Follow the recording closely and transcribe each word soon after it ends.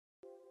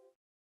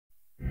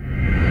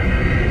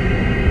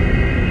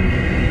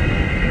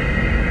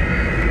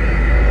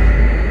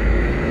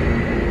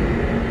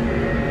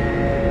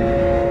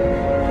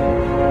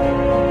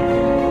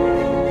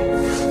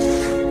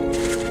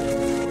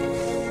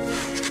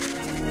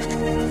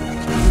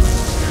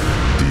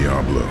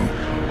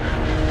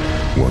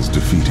was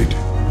defeated.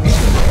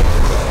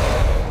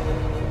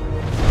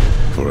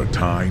 For a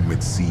time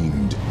it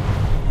seemed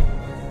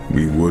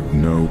we would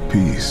know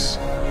peace.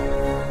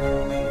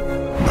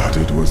 But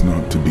it was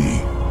not to be.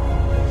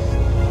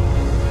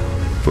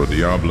 For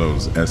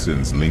Diablo's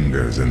essence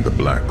lingers in the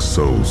Black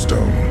Soul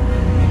Stone.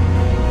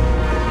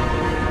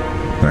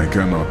 I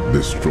cannot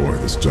destroy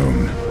the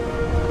stone,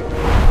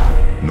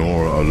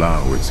 nor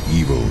allow its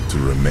evil to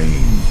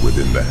remain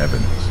within the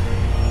heavens.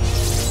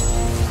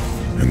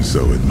 And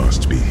so it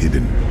must be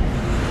hidden,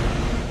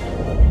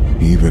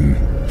 even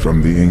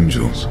from the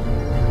angels.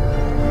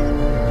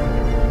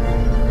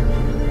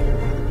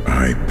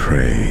 I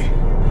pray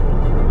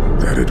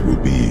that it will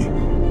be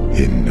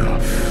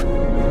enough.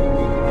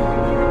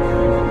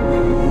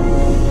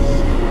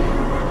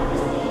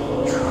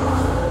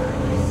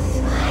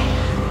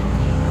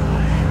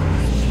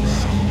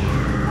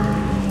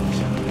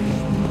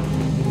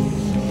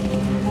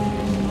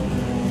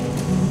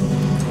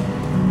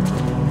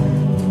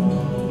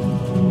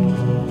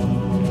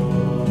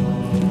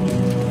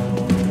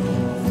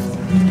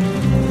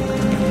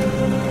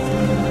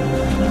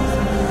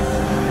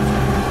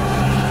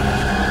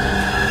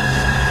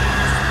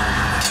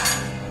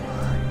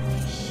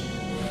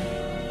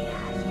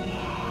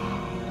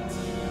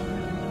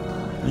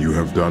 You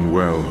have done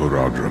well,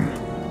 Horadrim.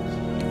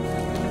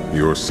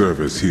 Your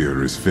service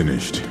here is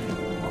finished,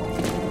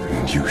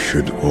 and you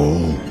should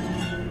all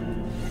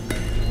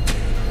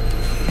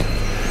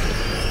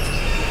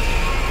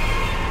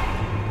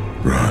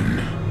run.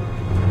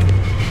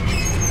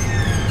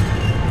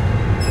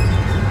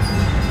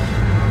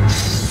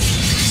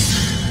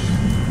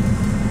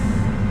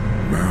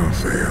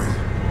 Malfail.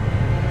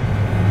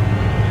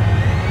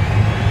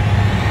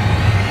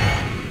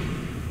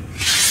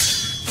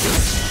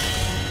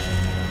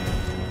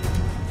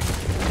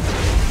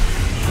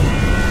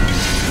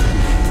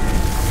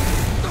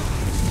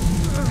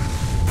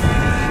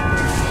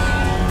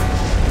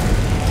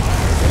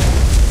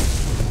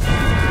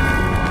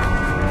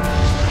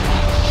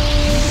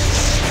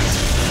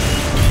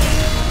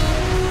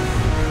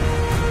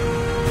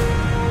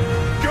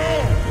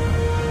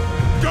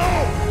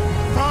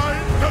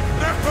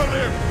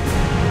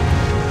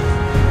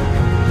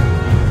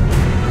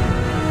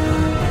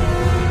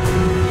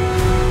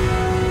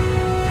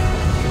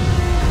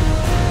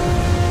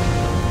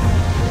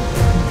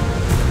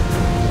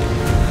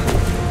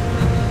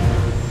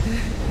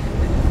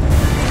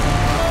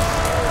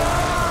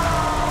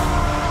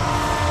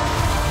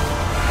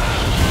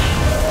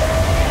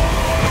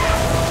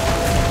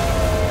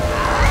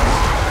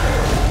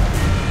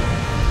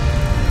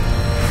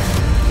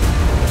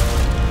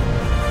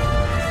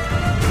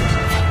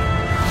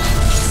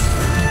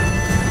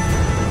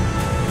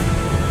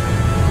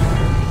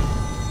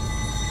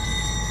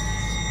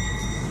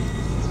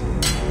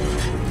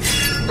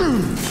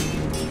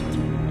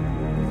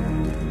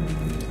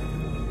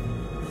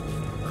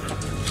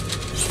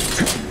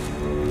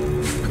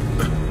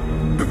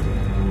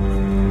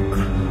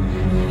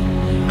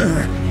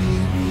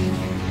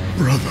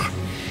 Brother,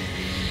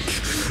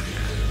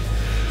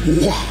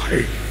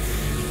 why?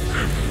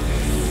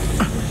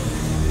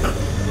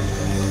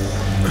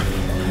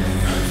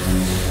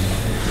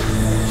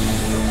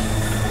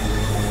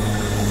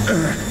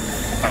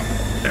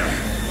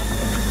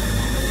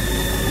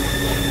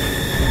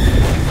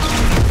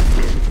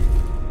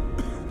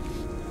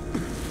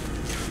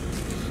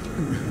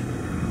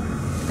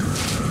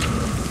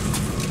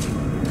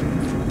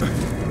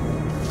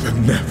 The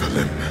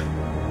Nephalem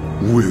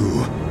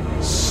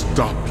will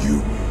stop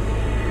you.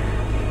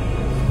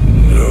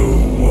 No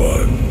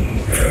one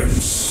can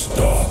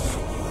stop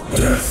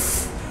death.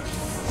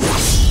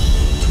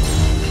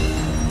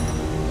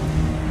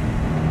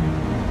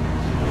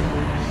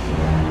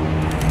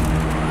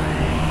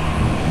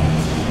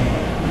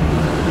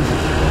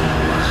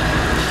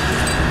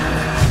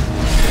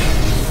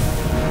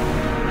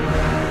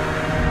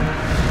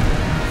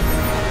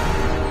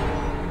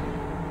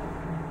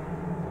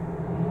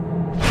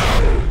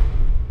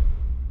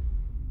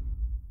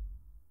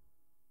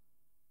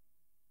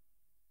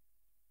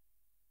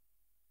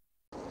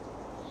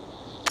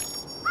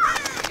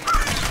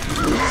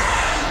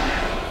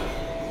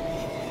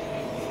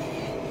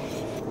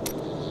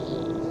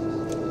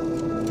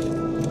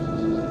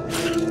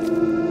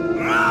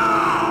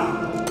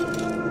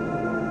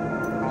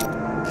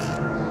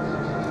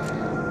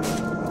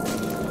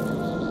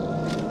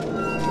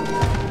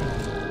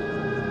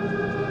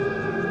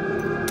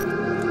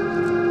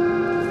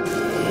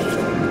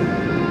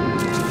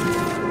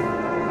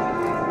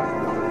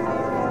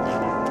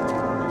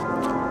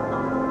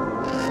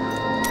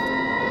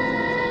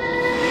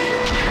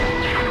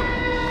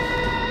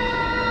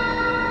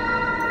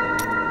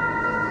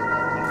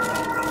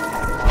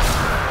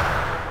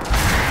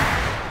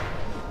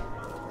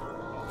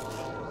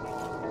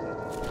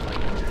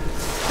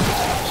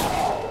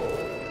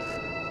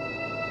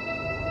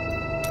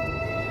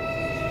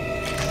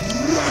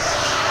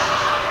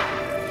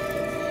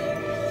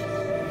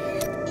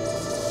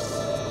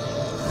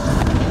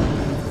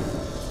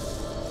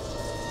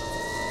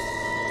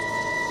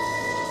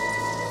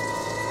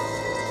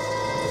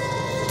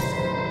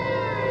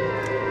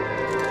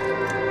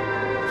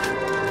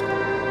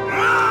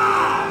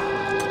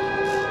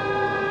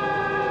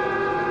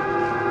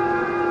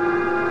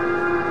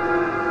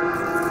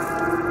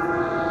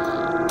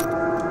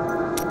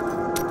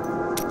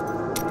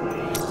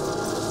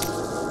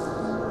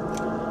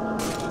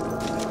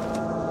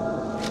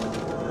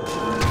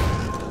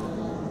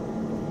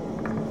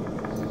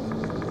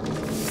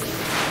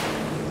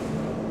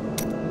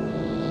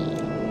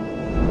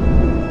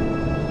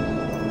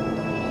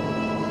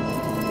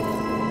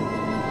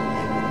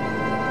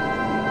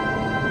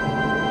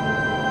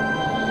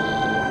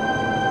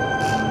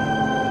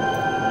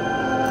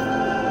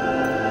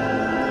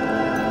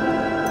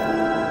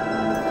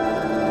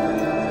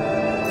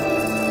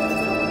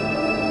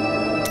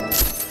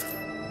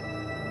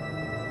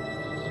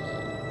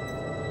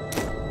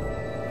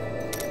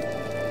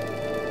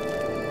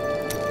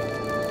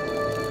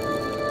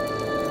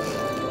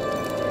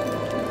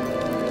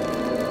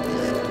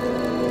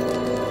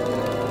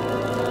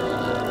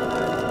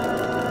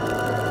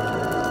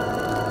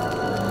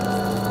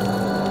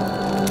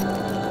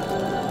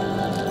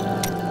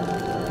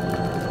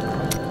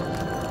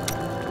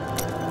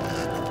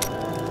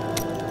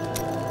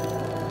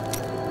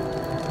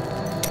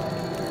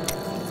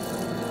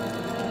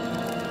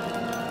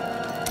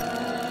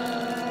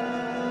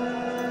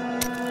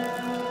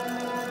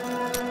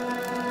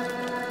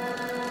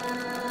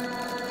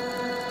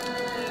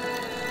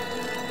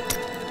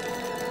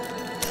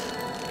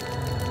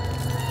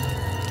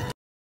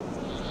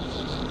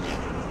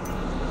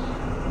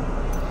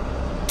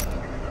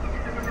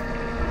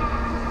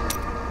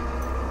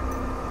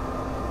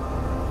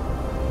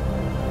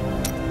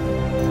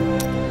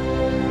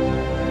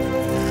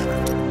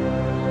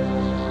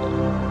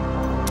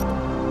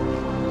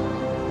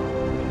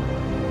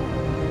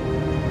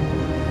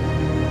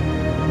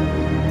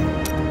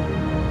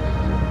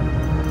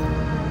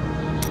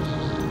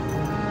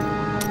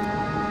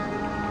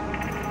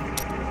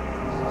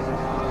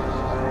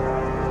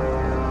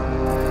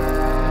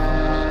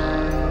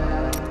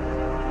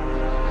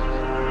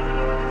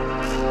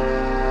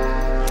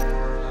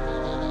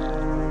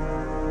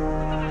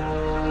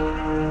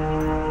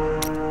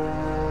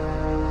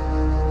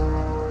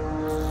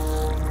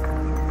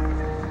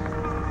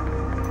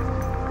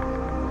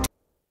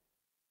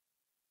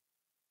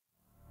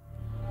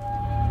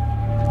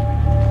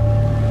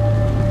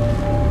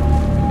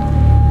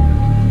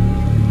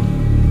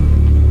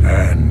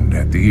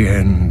 the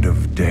end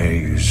of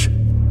days.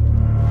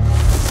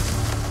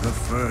 The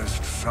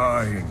first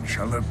sign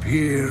shall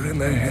appear in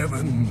the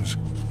heavens.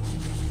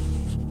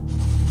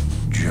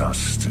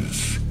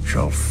 Justice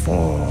shall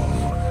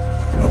fall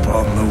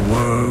upon the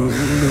world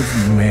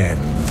of men.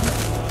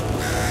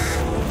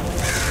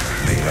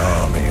 The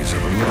armies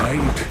of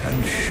light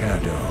and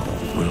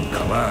shadow will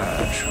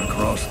clash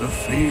across the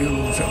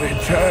fields of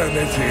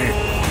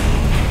eternity.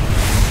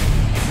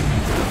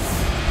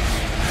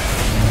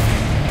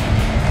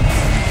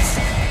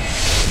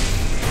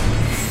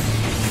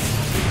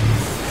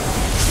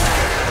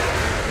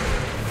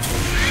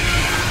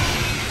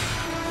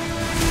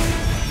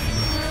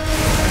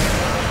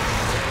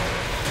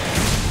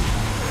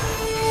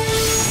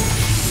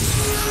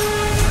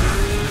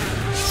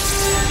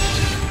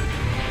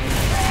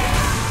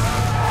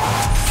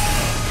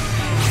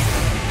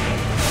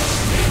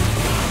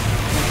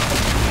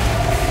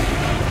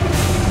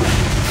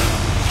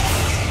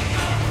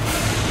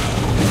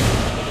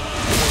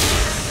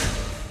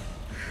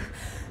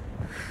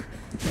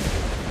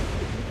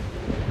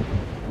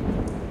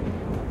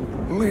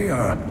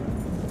 Leah,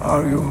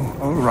 are you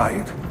all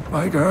right,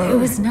 my girl? It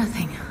was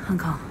nothing,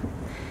 Uncle.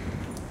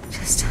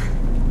 Just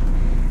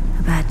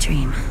a bad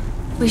dream.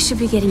 We should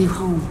be getting you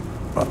home.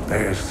 But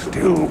there's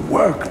still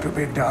work to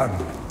be done.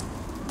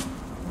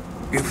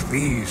 If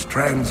these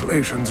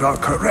translations are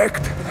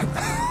correct,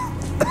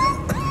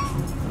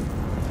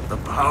 the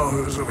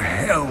powers of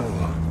hell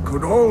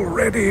could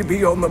already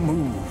be on the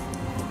move.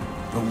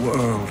 The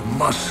world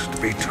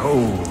must be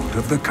told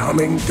of the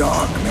coming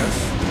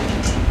darkness.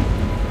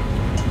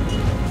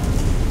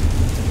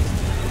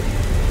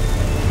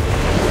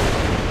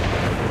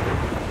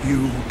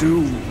 You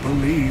do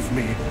believe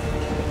me,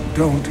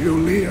 don't you,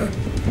 Leah?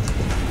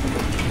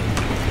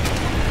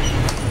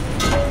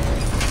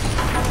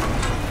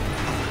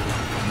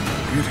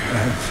 It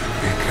has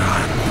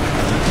begun.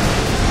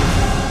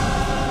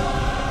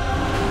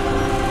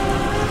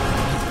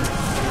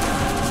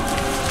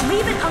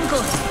 Leave it,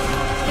 Uncle.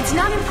 It's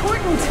not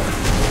important.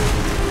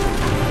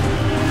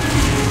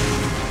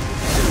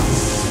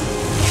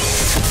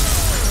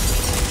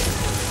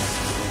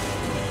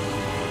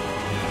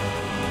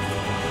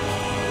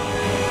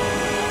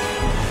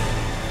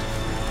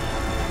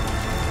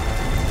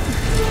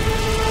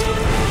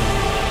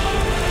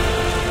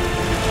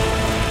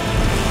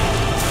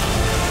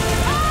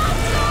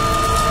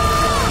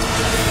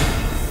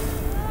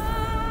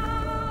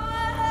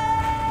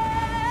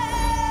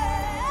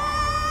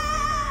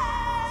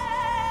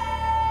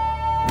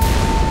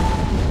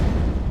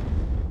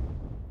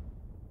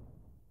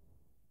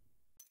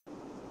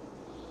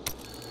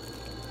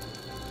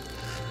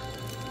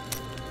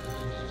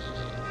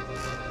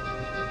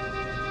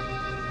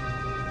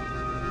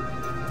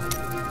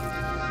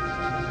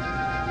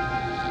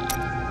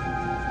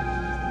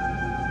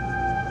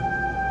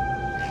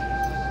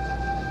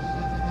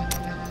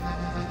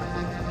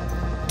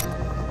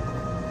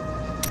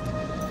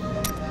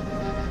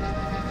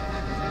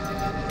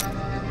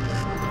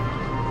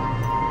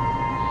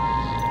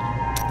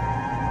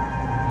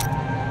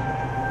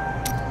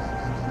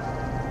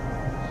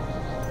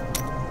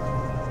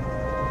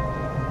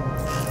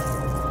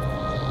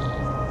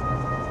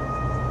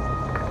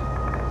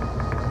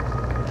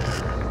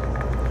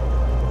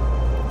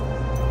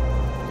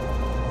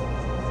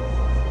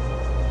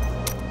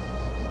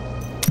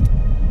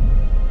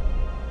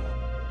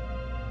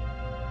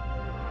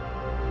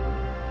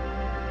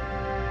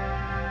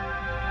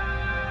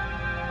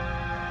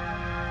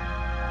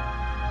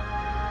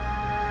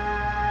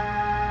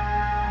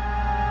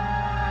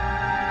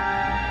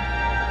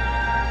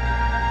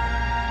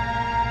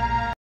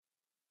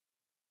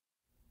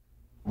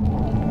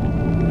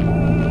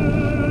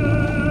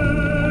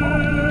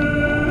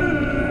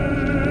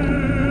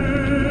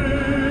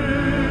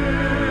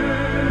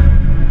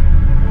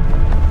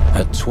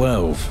 At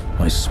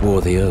 12, I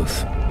swore the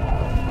oath,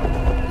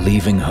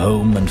 leaving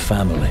home and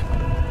family.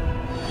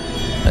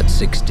 At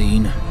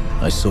 16,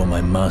 I saw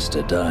my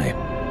master die.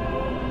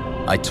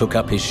 I took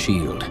up his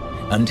shield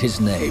and his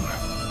name,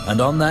 and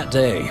on that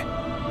day,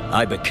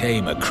 I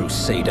became a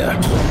Crusader.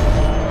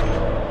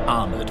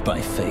 Armored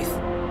by faith,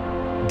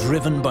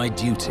 driven by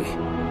duty,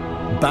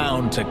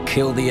 bound to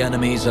kill the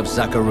enemies of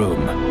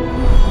Zakharum.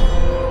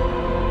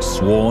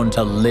 Sworn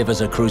to live as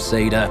a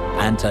Crusader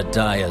and to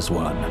die as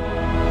one.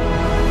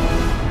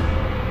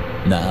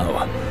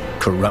 Now,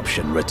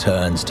 corruption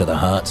returns to the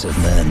hearts of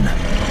men.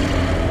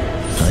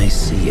 I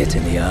see it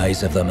in the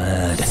eyes of the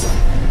mad.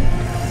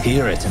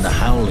 Hear it in the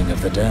howling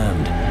of the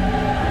damned.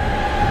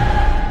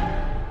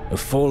 A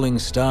falling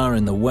star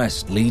in the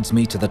west leads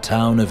me to the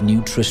town of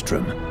New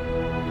Tristram.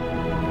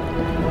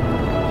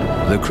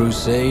 The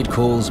crusade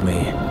calls me,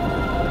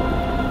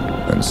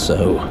 and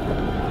so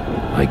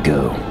I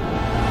go.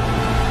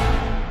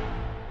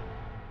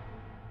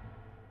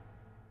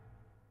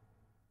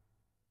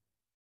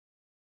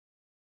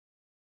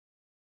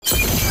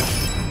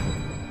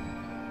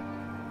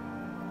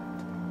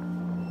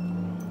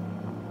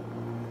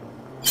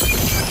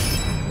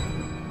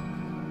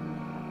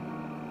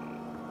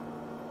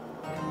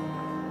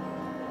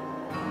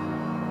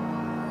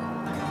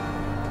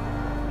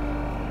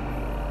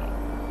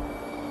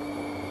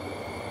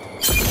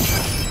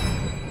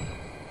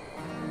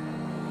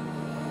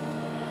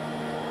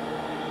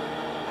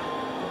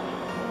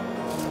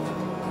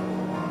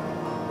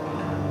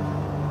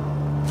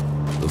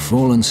 The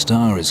fallen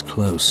star is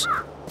close,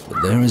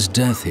 but there is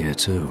death here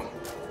too.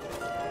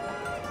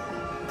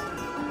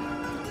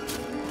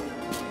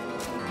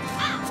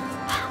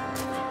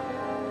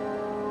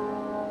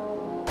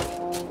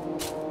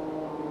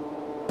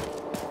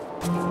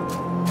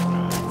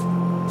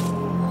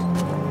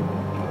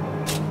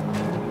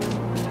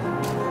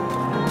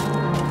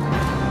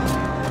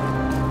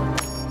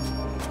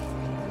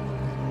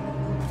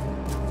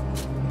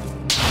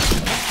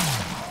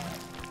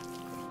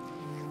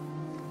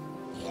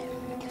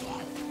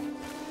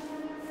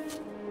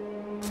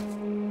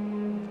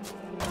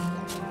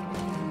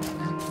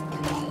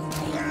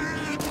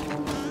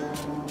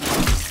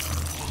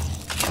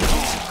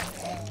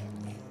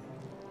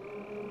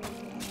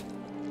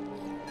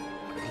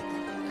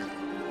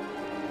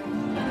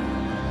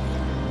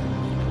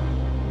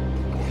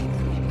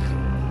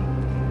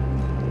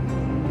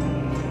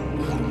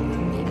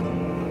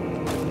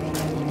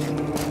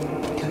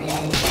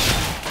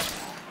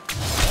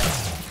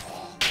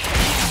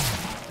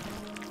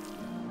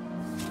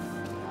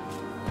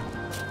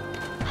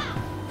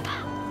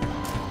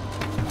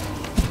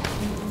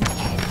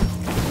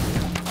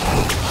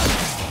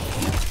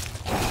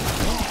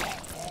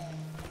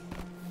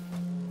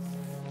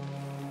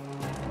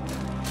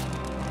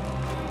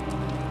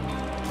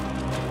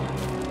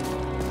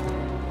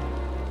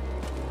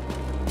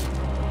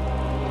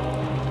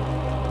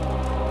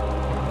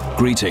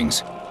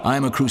 Greetings. I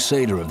am a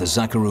Crusader of the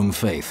Zakharum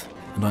faith,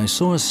 and I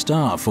saw a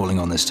star falling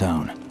on this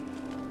town.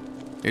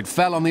 It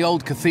fell on the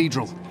old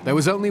cathedral. There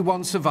was only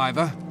one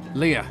survivor,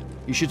 Leah.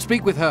 You should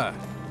speak with her.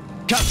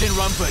 Captain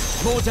Rumford,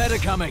 more dead are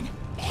coming.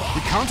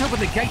 We can't open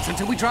the gates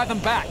until we drive them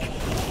back.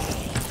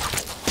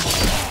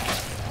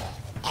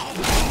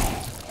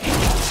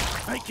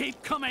 They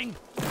keep coming.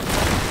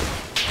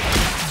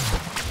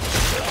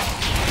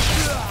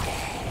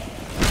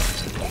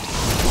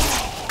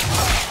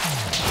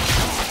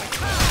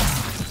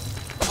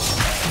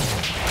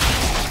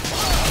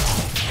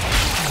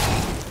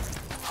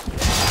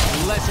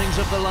 Blessings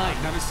of the light.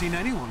 I've never seen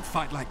anyone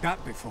fight like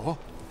that before.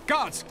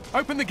 Guards,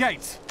 open the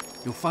gates.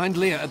 You'll find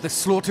Leah at the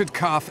Slaughtered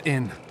Calf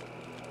Inn.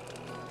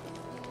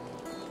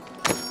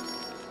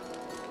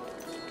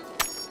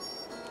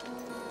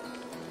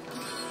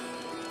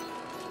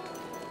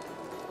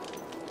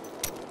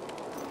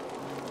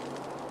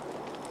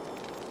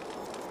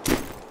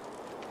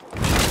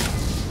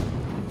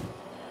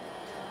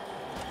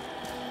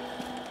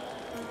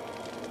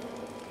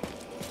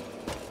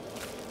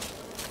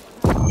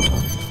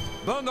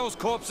 Burn those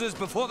corpses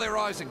before they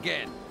rise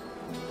again.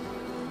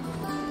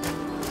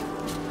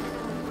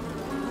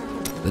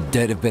 The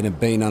dead have been a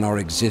bane on our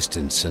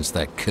existence since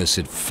that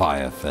cursed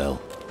fire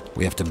fell.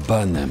 We have to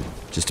burn them,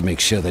 just to make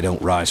sure they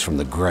don't rise from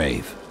the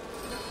grave.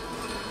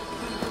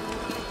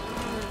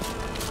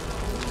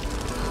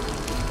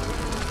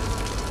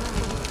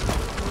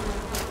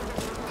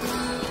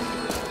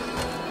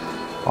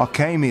 I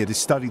came here to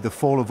study the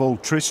fall of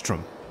old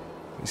Tristram.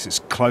 This is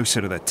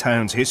closer to the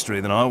town's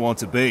history than I want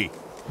to be.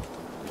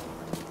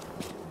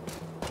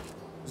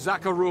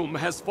 Zakharum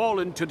has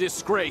fallen to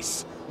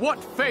disgrace.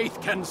 What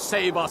faith can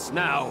save us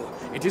now?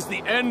 It is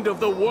the end of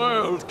the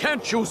world.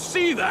 Can't you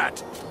see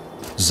that?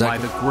 By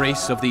the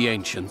grace of the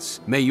ancients,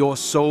 may your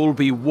soul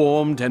be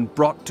warmed and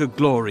brought to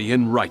glory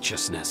in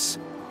righteousness.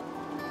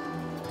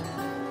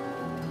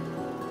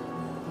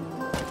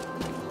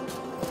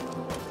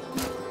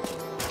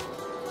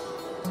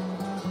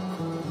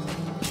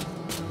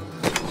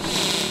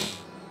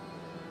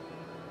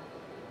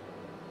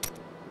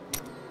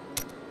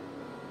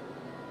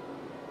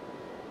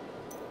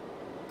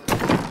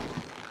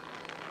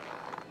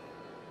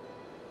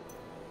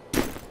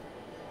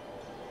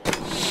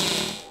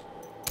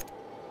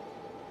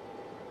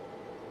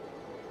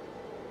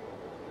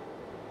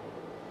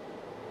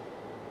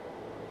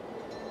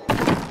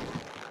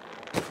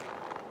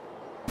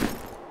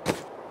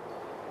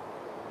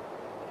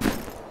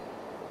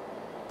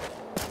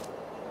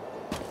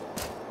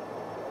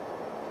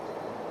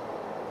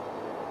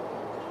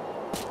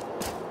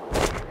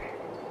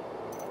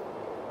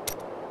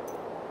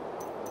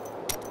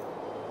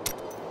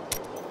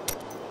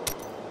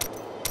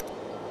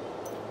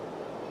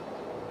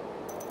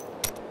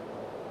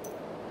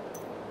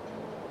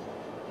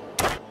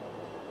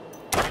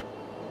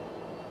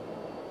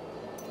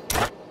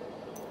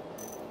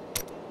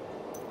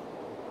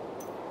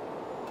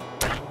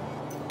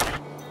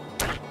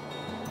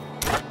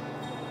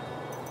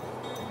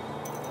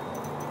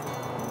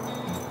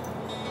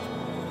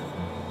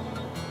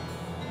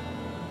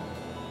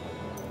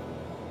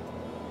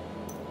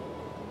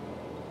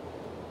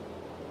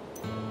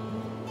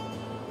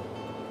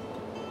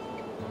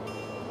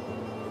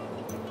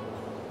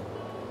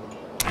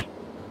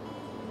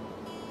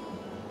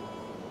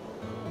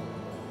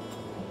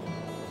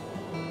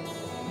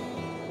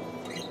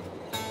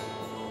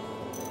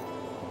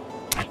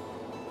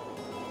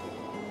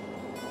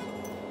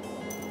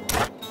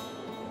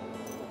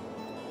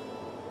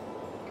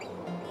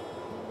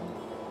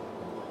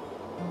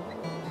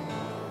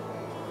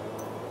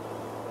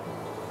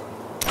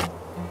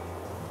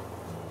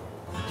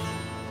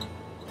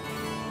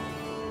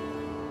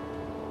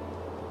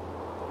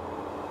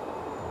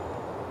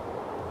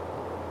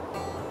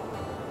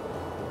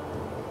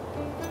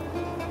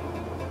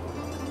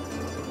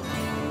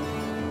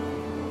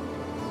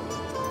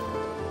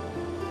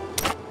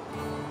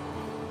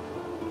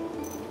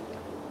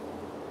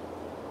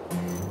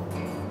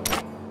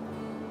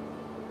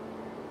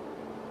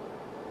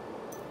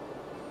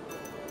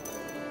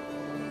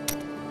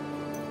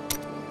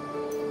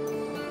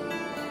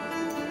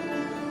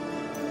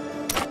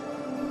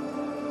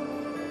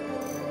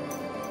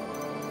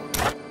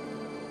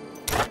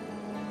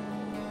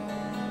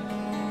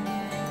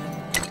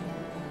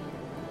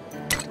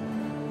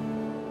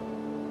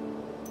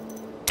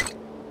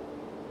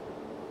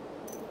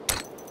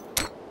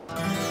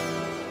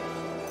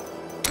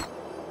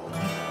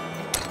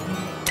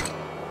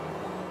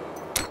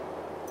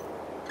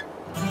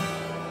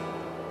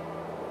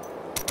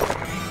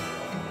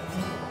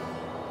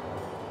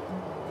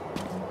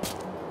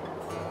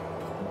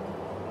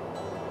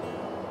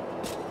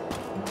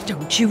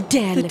 Don't you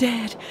dare! The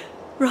dead,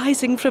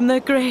 rising from their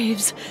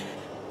graves.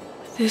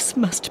 This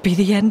must be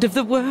the end of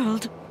the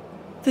world.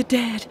 The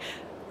dead,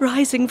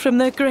 rising from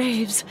their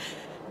graves.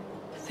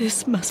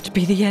 This must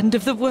be the end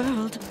of the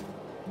world.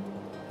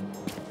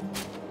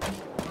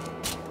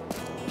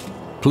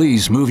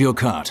 Please move your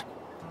cart.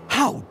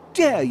 How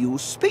dare you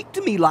speak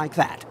to me like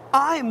that?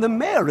 I'm the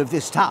mayor of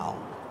this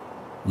town.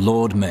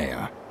 Lord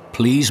Mayor,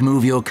 please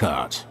move your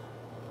cart.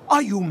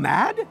 Are you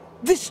mad?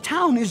 This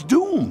town is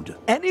doomed.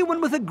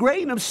 Anyone with a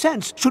grain of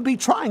sense should be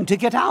trying to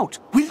get out.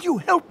 Will you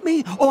help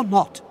me or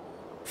not?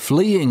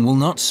 Fleeing will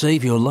not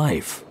save your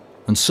life,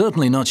 and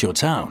certainly not your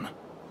town.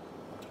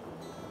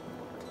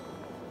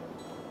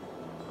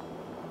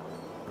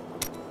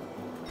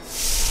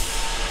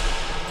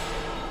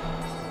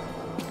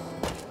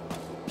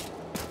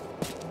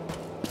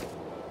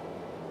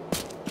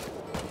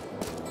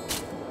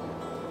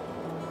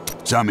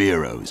 Some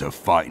heroes are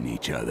fighting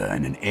each other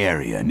in an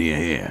area near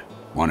here.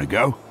 Wanna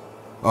go?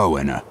 Oh,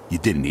 and you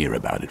didn't hear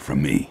about it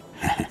from me.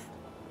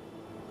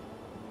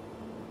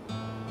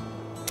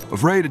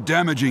 Afraid of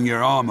damaging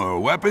your armor or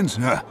weapons?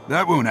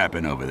 That won't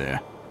happen over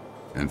there.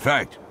 In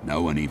fact,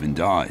 no one even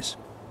dies.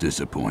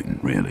 Disappointing,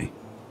 really.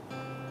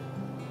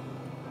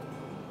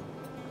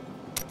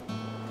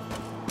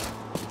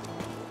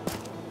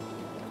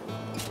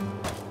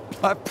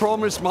 I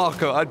promised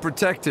Marco I'd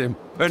protect him,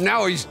 and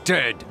now he's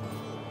dead.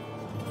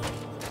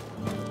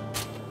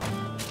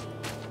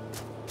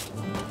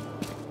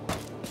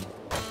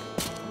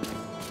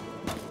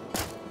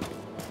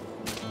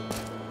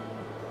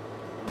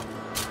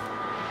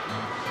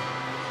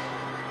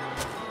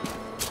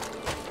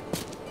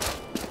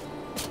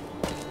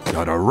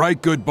 Got a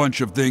right good bunch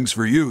of things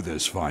for you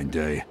this fine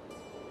day.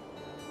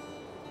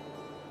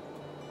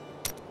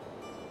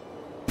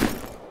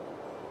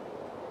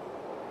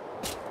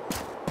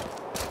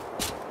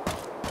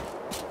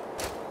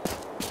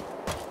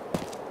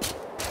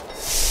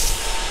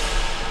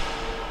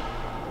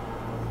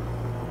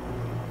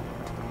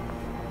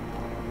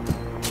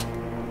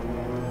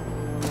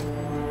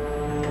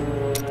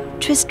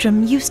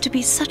 Tristram used to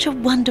be such a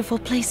wonderful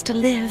place to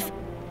live.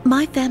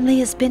 My family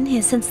has been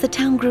here since the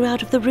town grew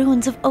out of the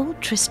ruins of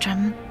old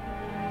Tristram.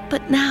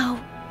 But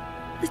now,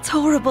 it's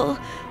horrible.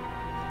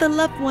 The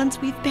loved ones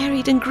we've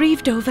buried and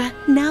grieved over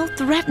now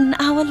threaten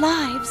our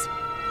lives.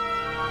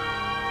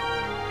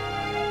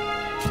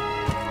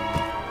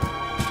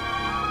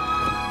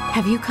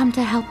 Have you come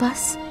to help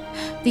us?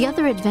 The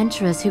other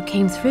adventurers who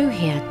came through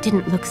here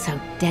didn't look so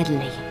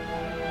deadly.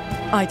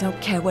 I don't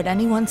care what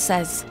anyone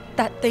says.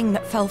 That thing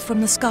that fell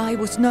from the sky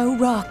was no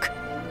rock.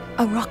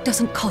 A rock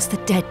doesn't cause the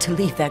dead to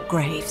leave their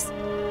graves.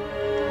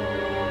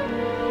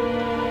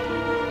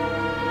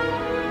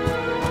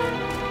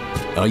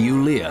 Are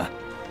you Leah?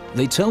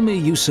 They tell me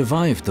you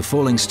survived the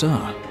falling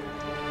star.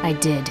 I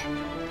did,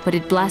 but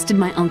it blasted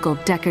my uncle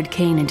Deckard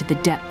Cain into the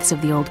depths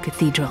of the old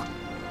cathedral.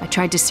 I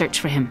tried to search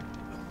for him,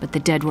 but the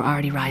dead were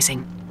already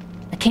rising.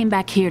 I came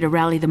back here to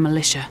rally the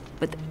militia,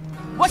 but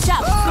Watch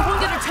out! The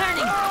wounded are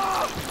turning!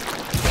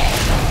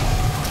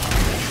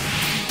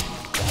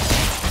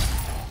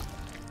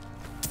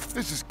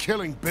 This is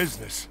killing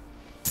business.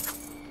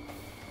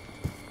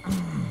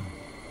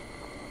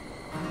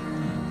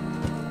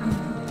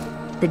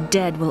 the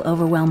dead will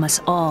overwhelm us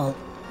all,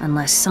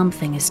 unless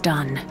something is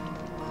done.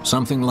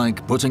 Something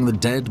like putting the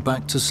dead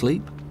back to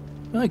sleep?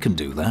 I can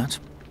do that.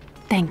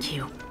 Thank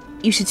you.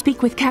 You should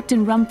speak with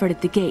Captain Rumford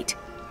at the gate.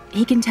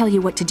 He can tell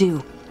you what to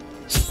do.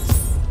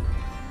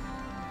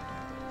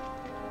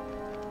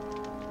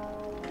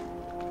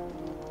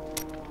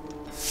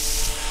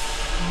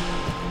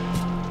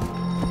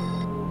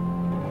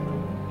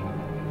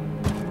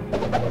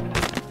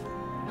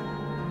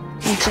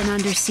 We've been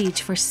under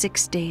siege for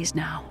 6 days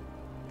now.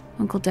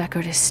 Uncle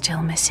Deckard is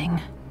still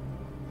missing.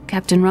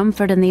 Captain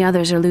Rumford and the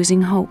others are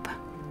losing hope.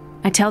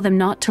 I tell them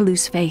not to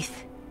lose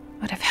faith,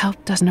 but if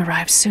help doesn't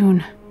arrive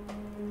soon...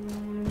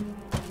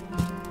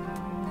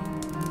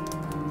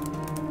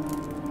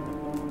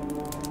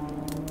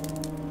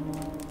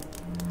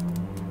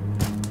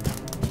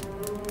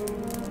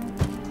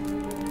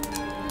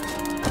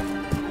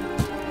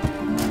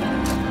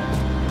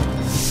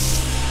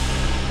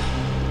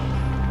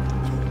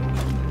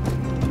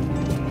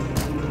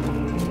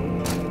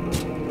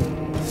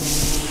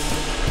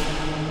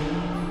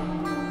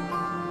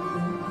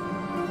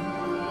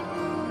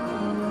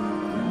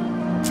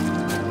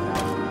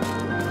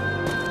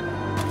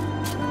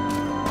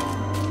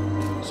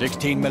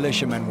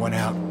 Militiamen went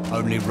out.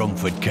 Only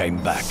Rumford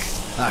came back.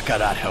 How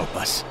could that help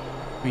us?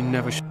 We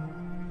never should.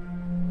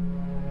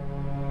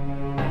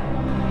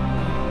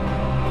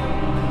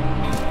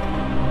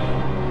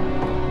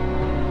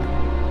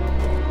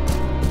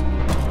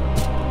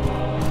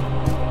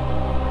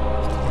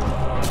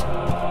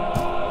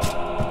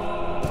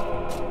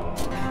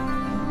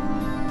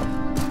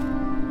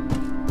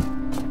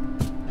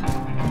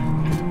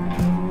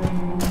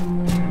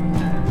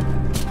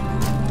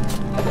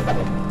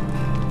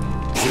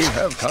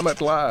 Come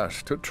at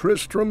last to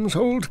Tristram's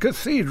old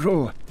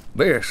cathedral.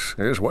 This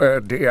is where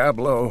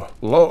Diablo,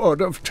 Lord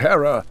of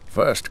Terror,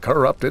 first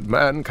corrupted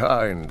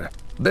mankind.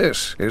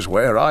 This is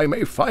where I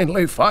may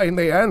finally find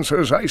the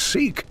answers I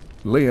seek.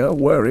 Leah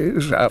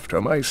worries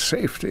after my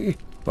safety,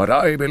 but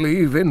I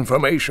believe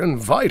information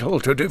vital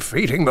to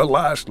defeating the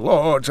last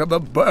lords of the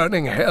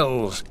burning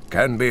hells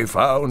can be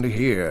found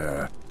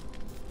here.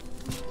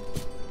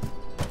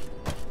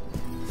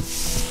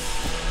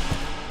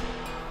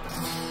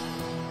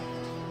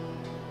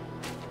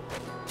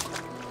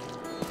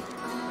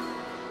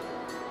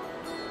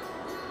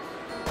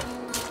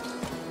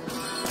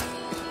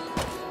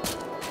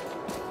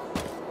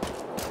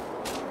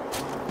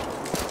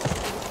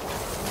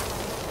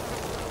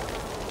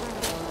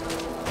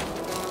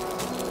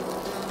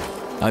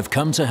 I've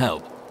come to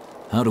help.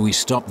 How do we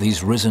stop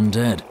these risen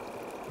dead?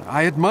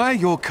 I admire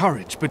your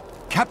courage, but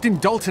Captain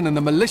Dalton and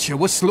the militia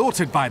were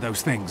slaughtered by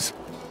those things.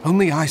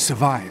 Only I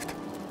survived.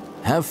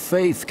 Have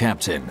faith,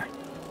 Captain.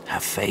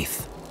 Have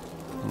faith.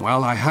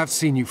 Well, I have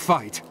seen you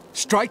fight.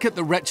 Strike at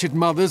the wretched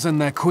mothers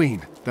and their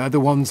queen. They're the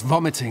ones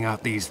vomiting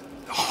out these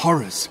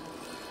horrors.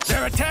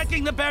 They're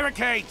attacking the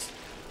barricades!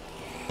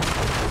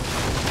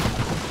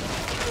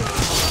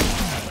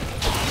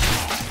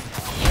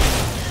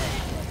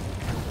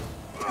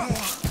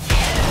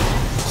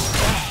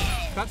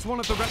 That's one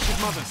of the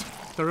wretched mothers.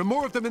 There are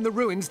more of them in the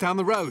ruins down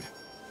the road.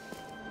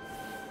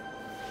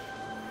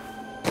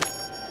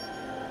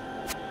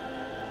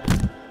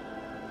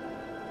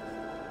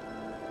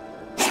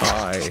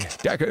 I,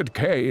 Deckard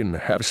Cain,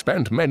 have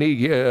spent many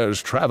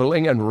years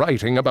traveling and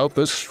writing about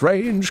the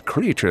strange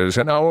creatures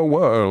in our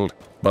world,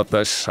 but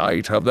the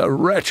sight of the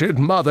wretched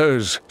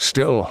mothers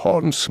still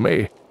haunts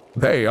me.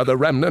 They are the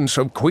remnants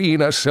of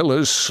Queen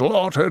Asilla's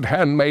slaughtered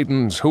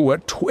handmaidens who were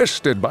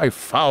twisted by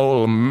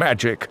foul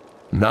magic.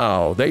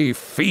 Now they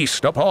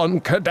feast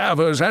upon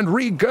cadavers and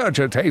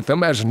regurgitate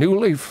them as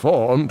newly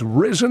formed,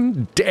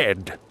 risen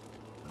dead.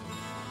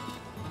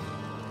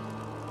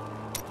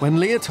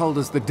 When Leah told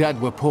us the dead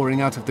were pouring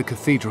out of the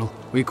cathedral,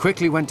 we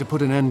quickly went to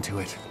put an end to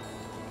it.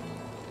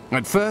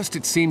 At first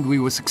it seemed we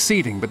were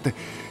succeeding,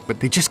 but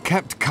they just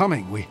kept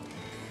coming.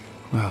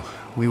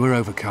 We were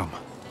overcome.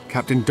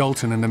 Captain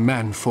Dalton and the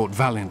men fought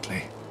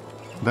valiantly.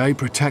 They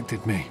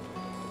protected me.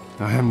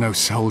 I am no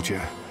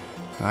soldier.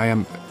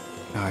 I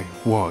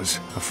was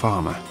a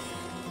farmer.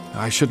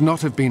 I should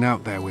not have been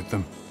out there with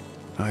them.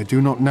 I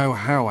do not know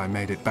how I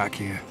made it back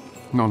here.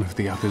 None of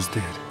the others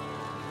did.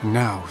 And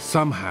now,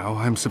 somehow,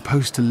 I'm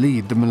supposed to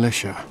lead the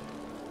militia.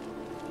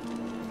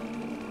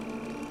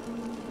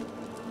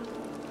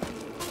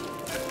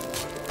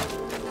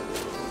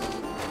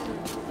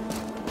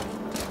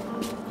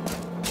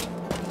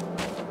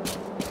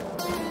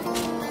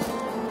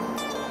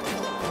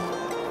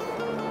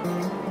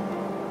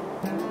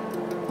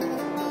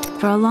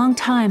 For a long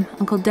time,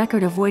 Uncle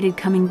Deckard avoided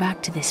coming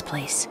back to this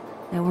place.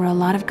 There were a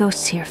lot of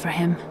ghosts here for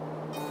him.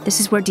 This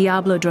is where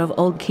Diablo drove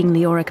old King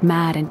Leoric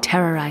mad and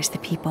terrorized the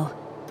people.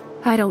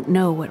 I don't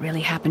know what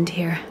really happened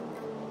here,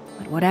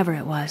 but whatever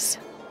it was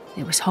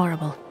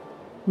horrible.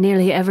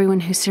 Nearly everyone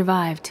who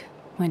survived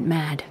went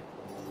mad.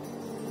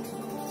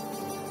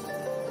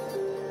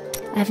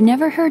 I've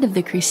never heard of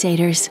the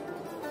Crusaders.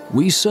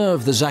 We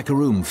serve the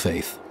Zakarum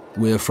faith.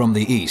 We're from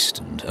the East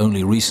and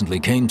only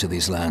recently came to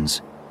these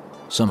lands.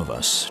 Some of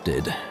us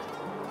did,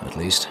 at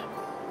least.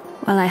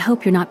 Well, I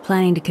hope you're not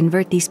planning to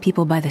convert these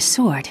people by the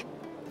sword.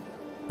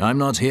 I'm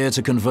not here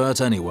to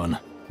convert anyone.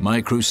 My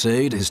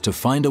crusade is to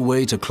find a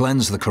way to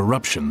cleanse the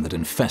corruption that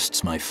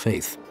infests my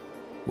faith.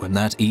 When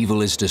that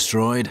evil is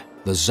destroyed,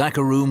 the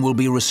Zakarum will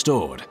be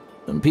restored,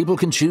 and people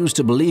can choose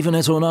to believe in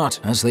it or not,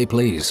 as they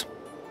please.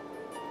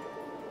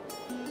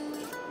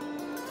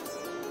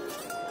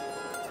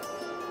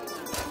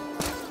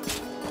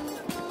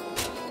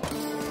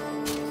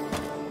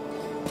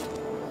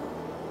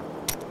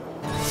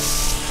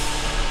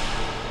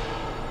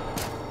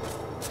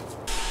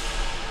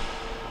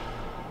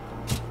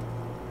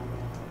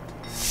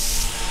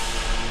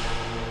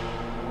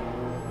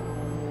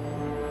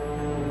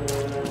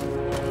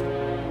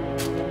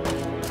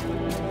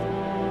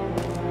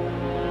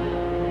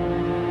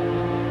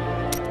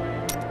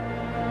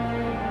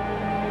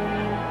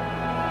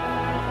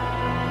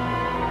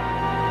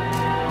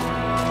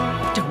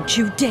 Don't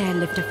you dare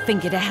lift a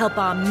finger to help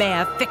our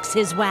mayor fix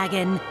his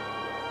wagon.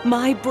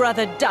 My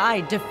brother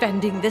died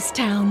defending this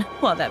town,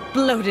 while that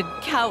bloated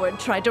coward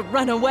tried to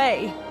run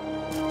away.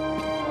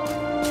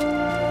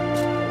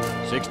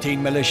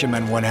 16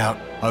 militiamen went out,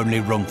 only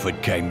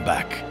Rumford came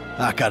back.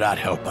 How could that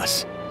help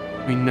us?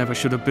 We never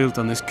should have built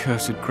on this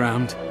cursed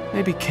ground.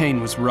 Maybe Cain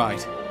was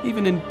right.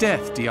 Even in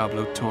death,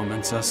 Diablo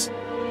torments us.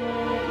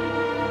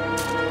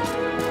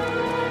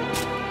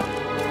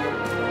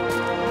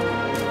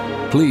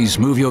 Please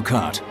move your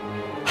cart.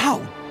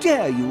 How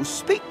dare you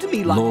speak to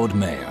me like... Lord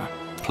Mayor.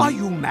 Are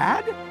you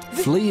mad?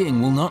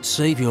 Fleeing will not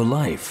save your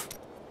life.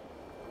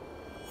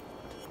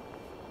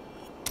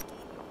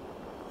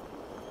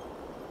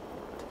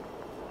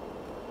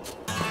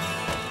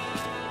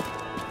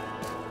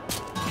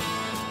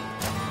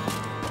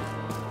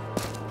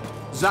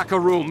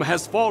 Zakarum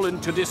has fallen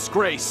to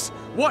disgrace.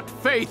 What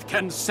faith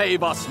can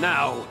save us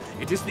now?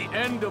 It is the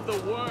end of the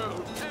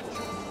world.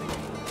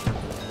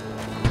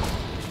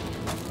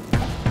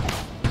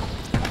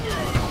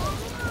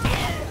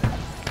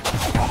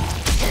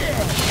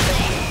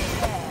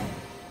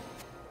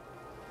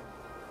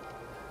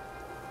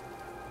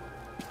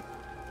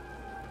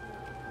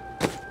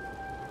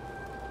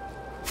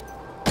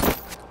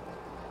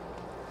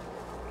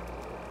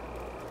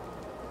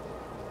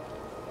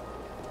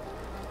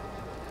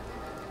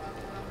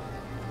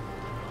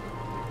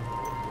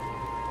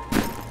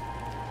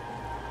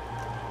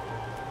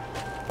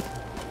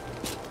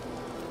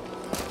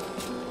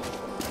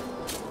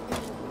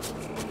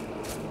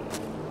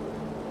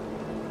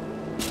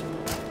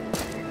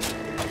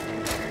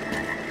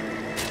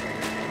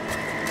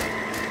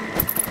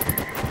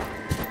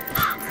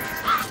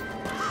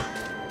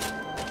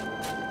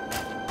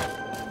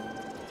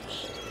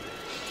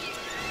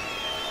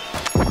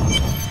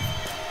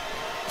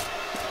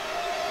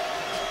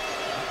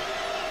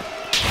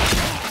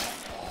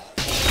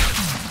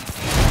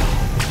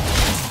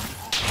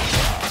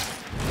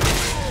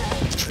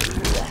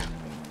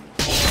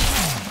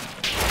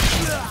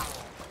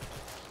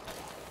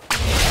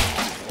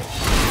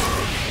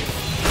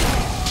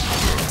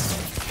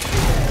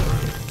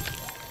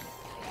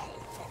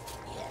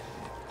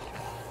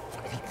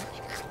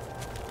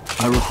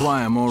 I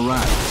require more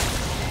rats.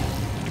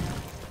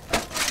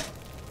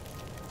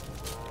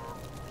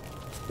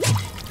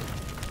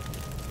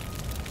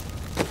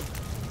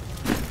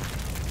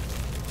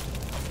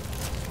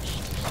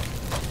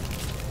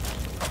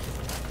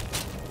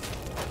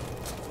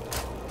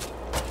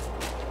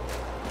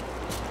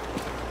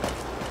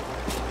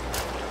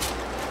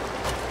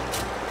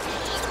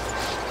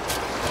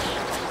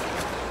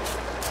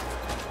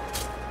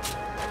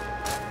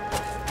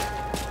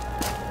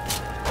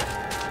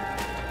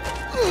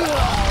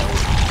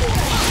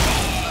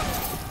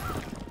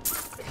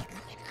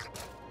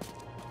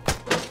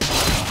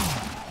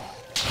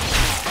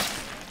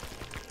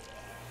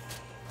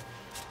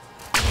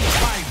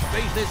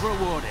 Faith is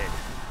rewarded.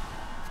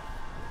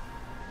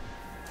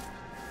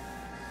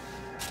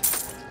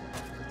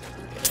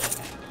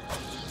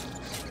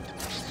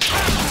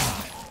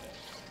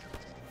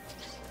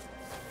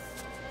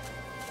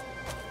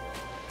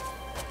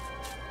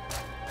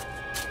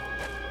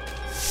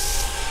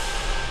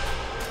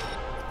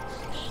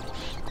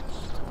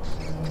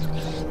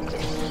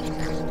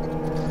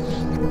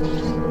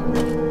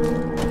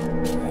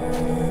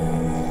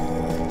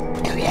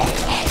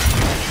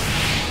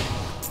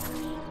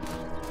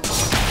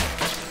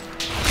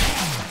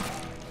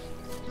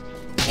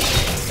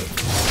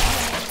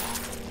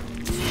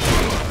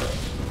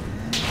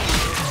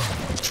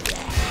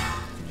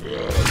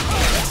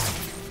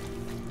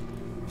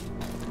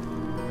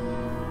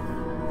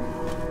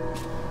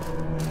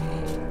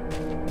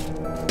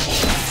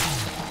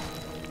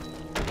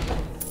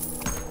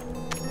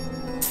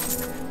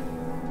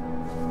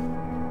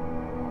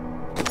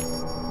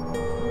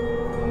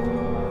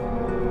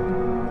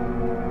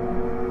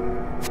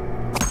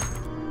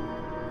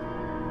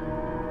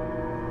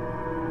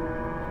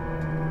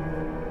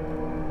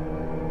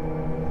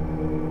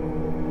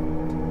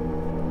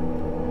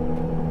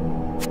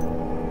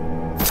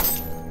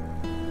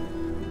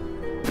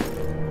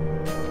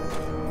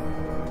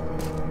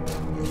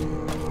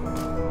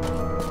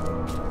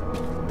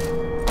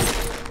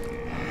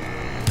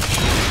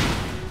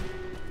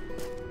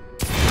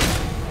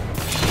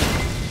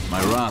 My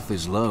wrath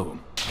is low.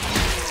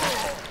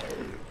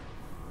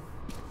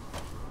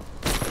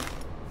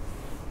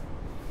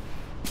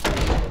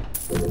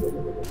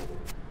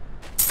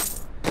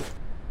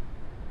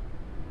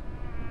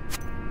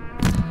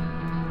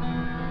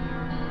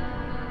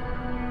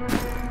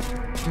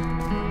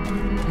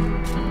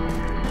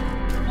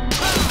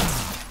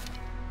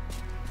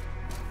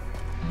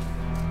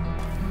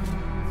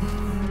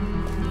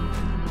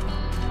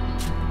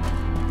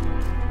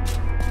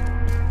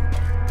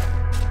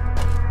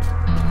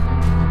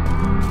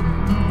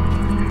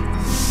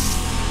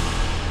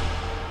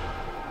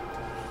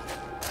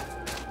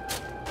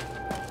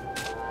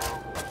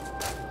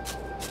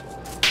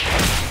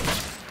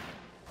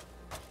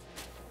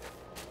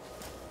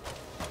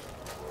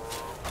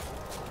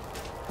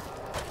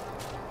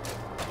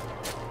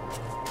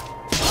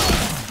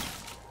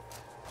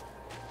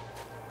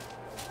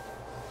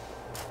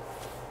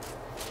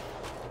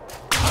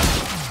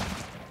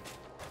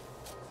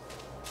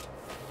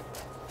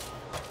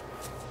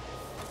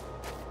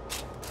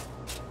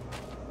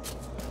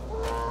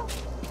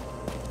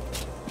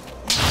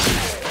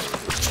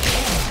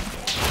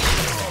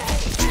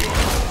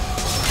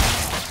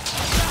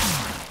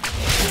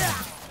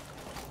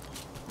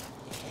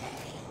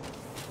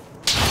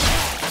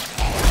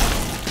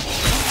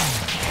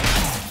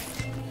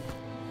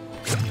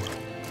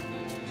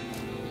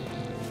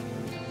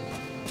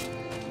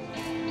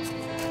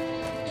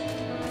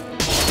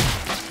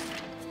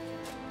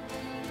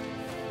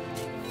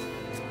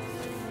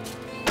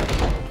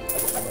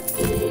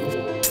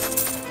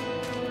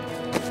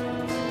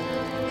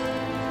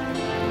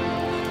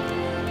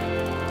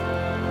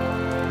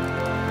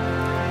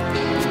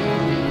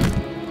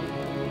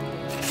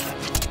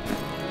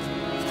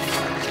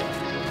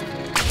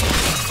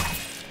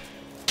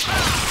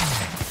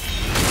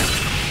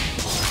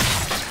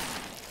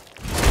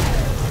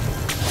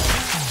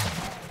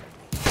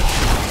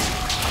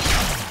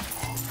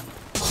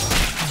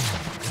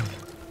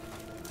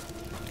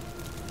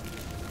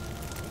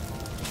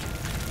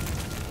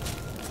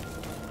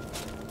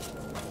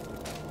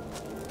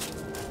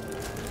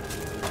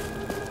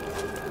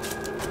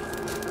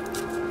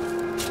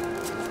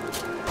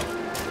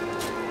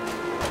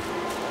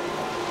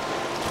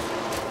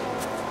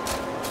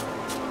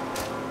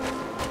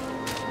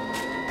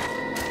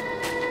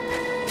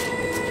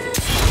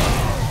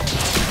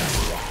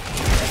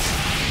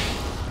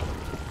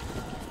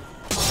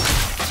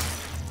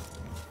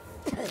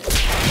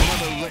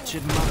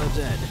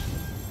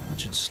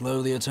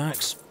 slow the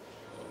attacks.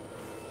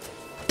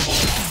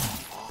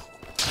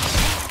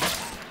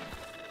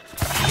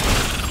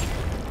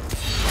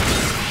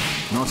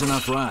 Not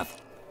enough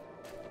wrath.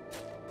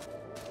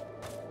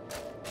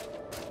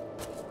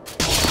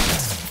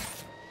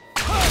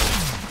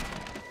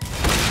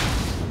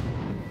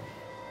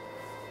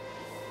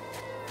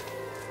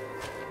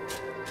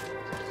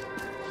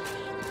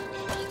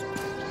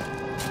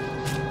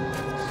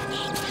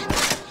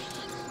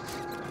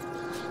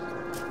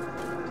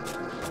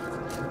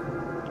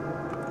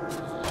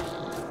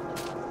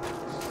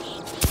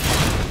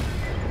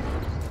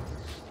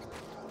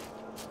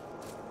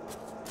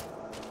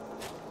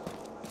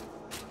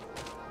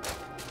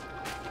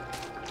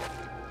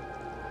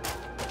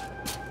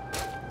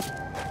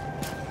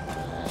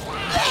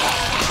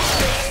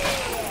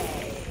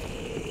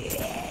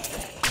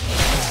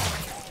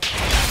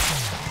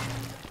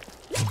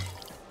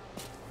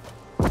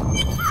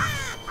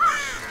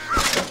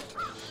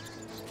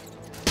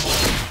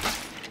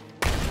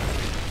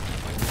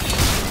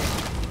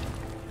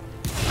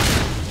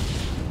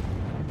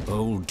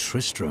 Old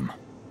Tristram.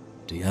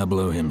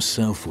 Diablo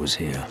himself was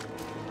here.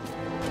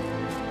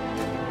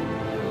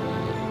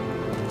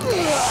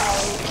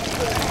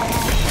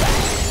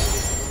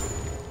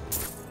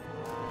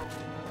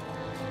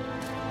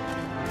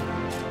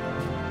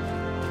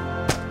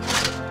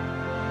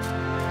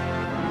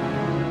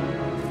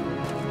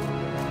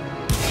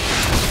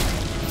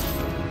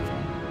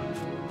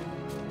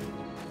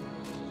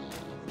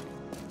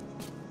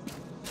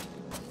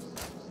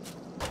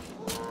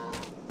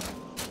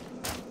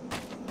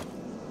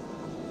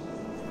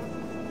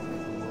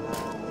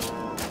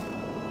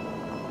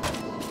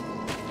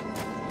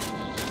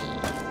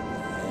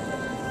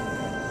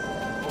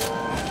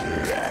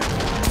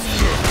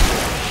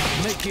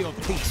 Make your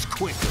peace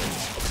quickly.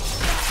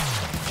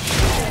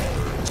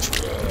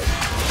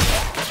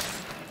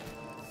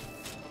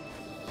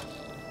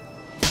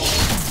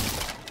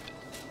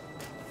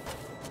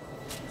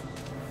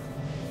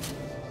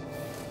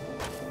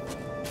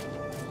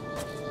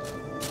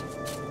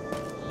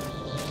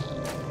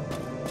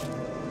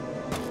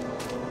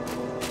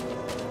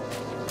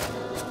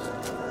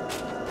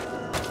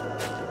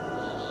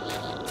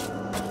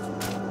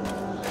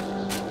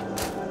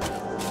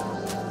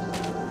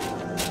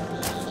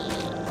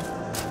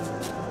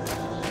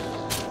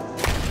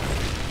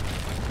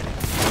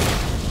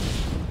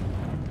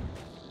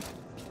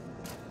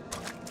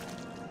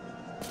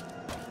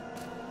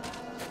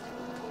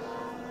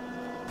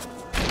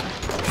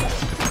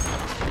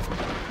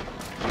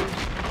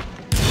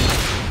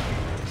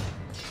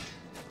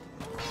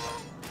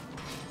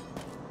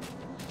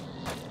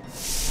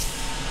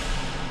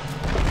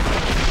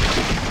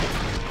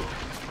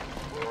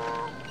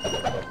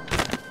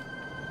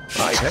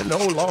 I can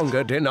no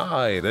longer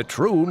deny the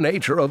true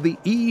nature of the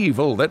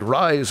evil that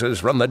rises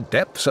from the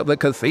depths of the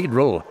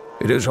cathedral.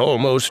 It is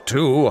almost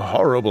too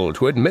horrible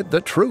to admit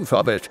the truth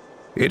of it.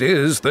 It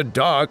is the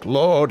Dark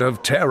Lord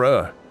of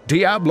Terror,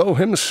 Diablo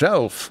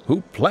himself,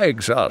 who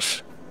plagues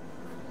us.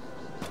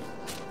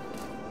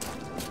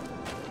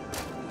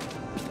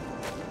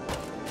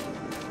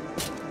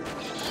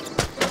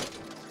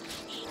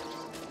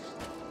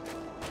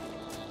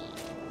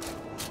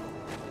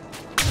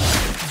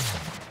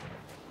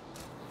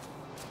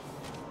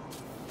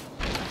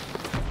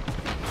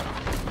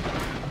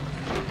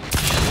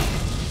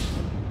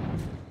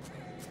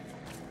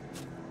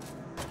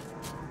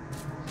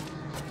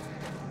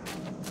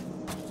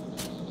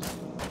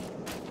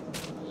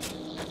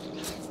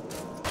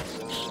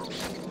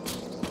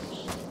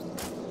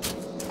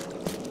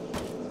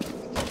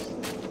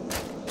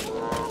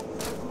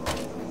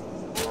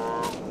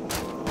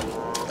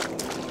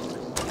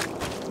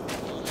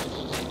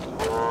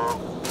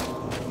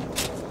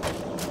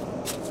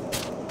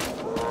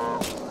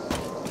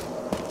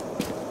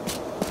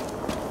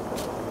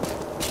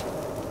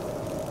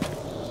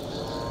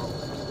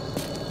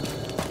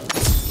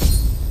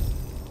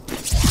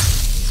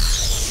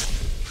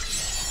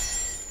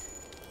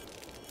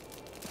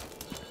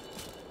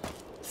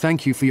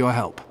 Thank you for your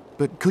help,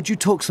 but could you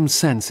talk some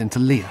sense into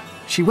Leah?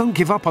 She won't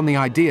give up on the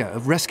idea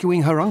of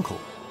rescuing her uncle.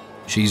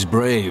 She's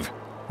brave.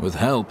 With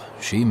help,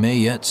 she may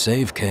yet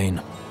save Cain.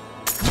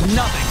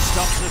 Nothing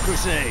stops the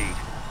crusade.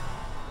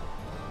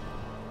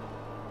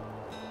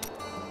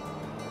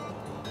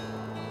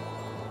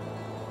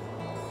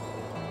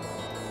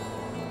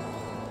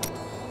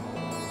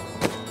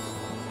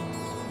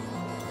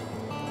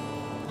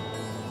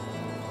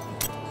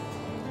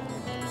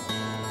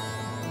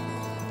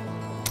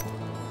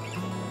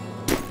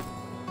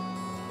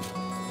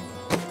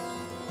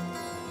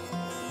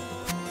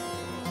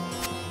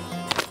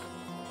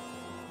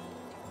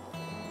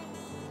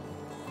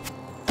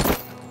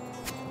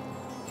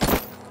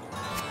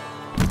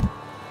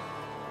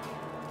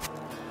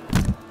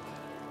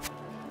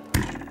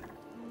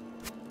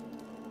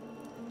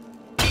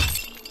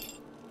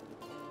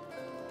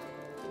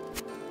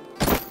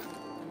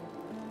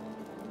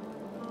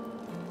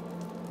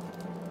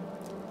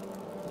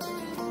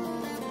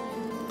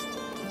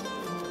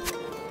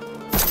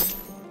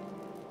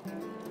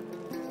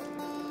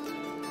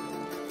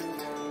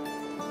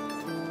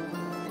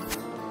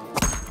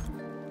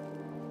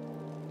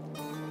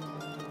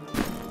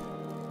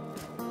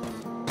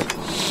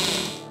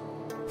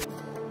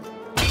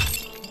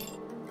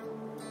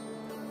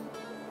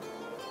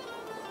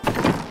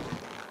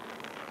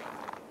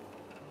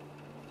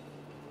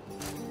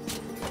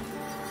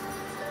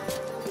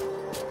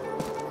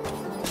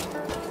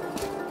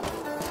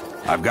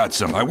 I've got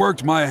some. I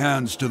worked my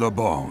hands to the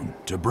bone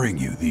to bring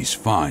you these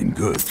fine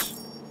goods.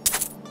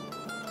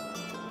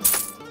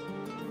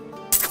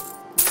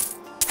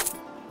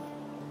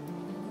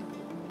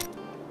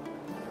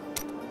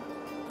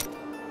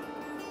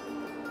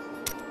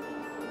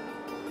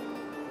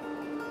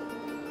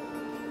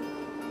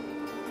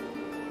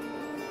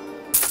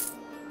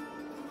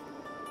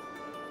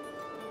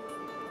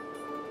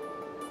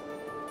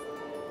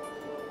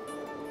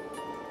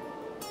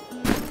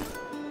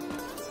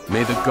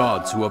 May the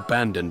gods who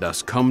abandoned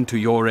us come to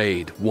your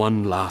aid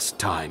one last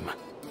time.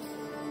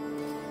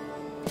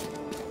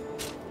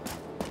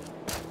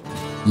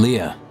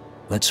 Leah,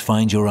 let's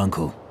find your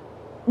uncle.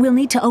 We'll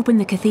need to open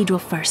the cathedral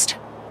first.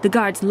 The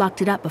guards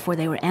locked it up before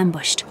they were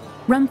ambushed.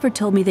 Rumford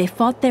told me they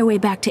fought their way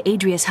back to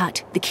Adria's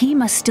hut. The key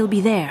must still be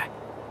there.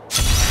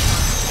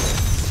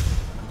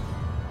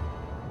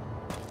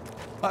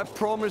 I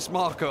promised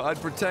Marco I'd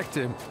protect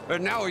him,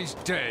 and now he's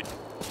dead.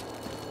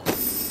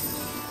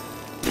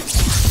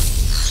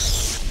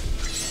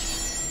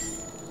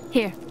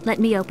 Here, let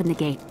me open the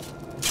gate.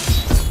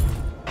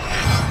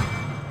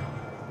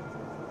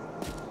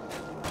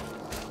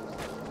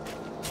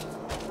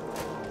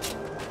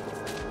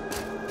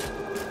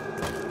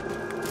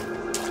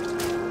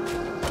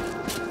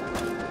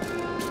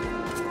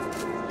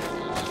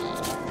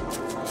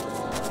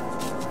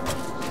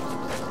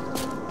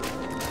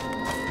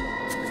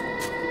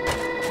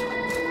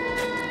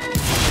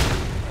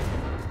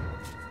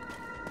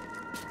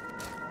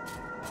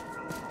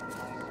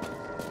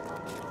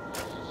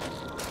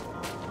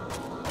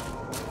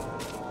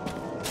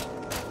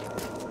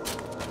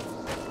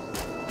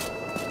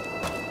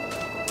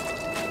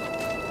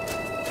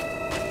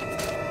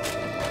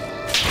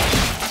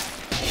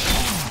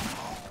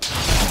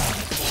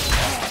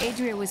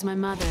 Adria was my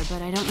mother,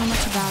 but I don't know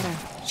much about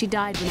her. She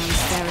died when I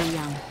was very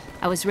young.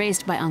 I was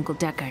raised by Uncle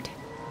Deckard.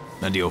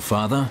 And your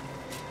father?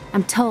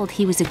 I'm told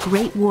he was a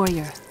great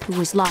warrior who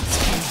was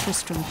lost when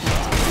Tristram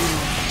fell to the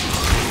sea.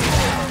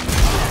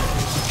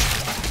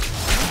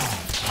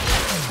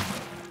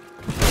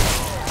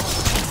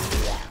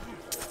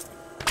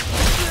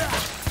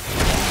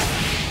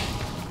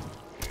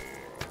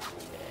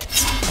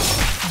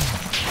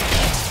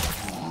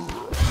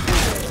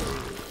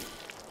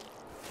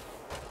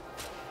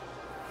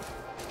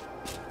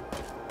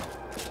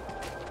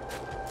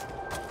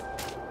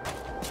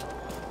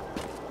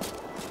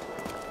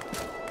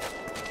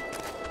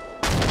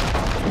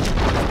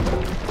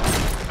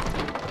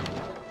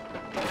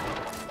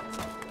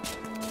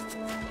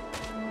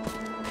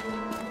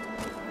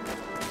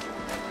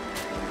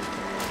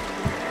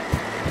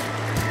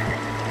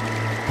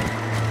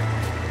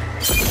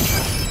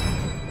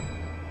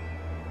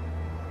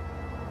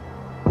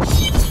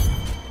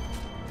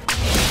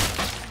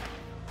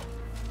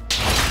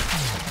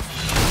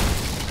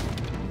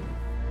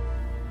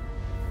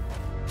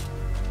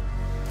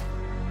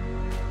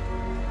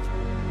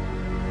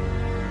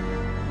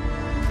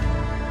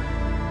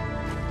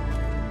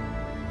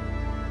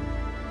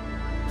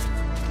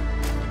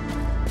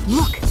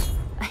 Look!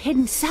 A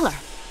hidden cellar.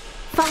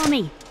 Follow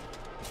me.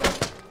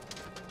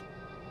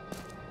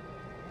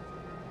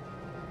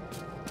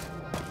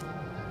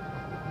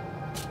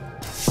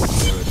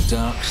 There are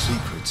dark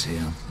secrets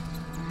here.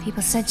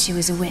 People said she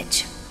was a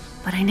witch,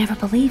 but I never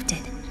believed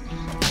it.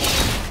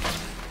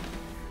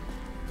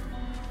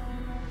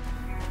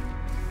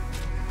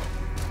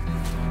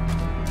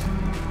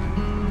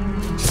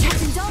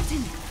 Captain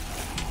Dalton!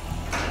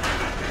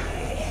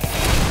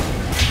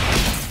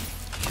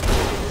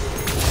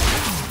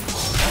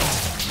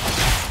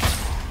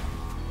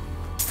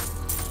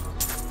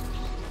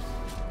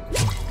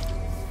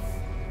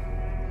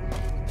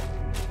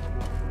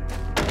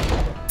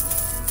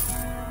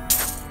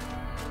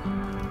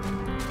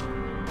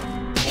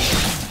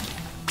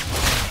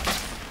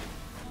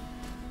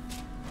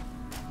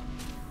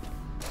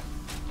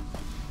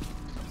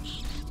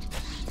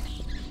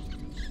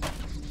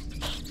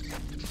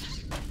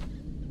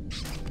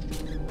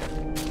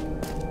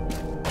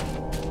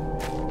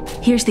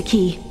 Here's the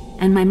key,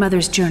 and my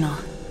mother's journal.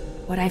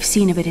 What I've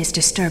seen of it is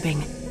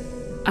disturbing.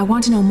 I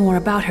want to know more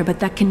about her,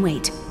 but that can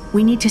wait.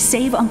 We need to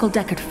save Uncle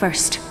Deckard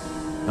first.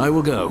 I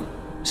will go.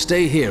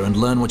 Stay here and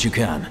learn what you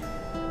can.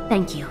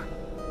 Thank you.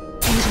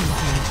 Aiden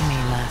came to me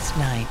last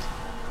night.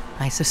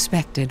 I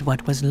suspected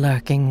what was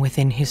lurking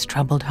within his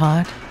troubled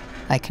heart.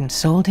 I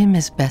consoled him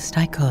as best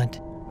I could.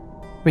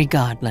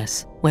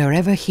 Regardless,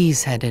 wherever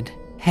he's headed,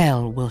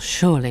 hell will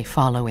surely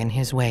follow in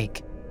his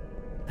wake.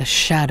 The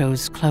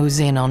shadows close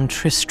in on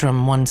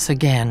Tristram once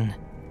again.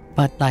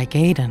 But like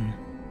Aiden,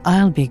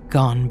 I'll be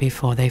gone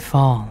before they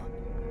fall.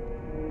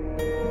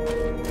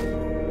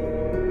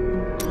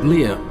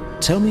 Leah,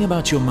 tell me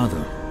about your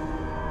mother.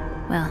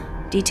 Well,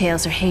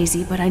 details are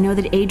hazy, but I know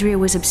that Adria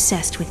was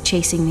obsessed with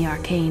chasing the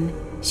arcane.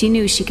 She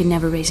knew she could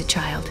never raise a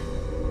child.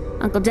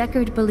 Uncle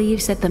Deckard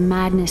believes that the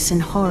madness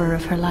and horror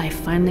of her life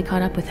finally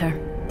caught up with her.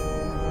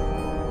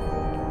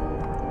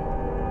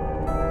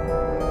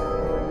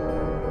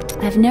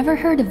 I've never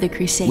heard of the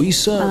Crusader. We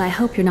serve. Well, I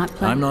hope you're not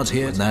planning. I'm not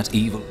here that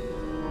evil.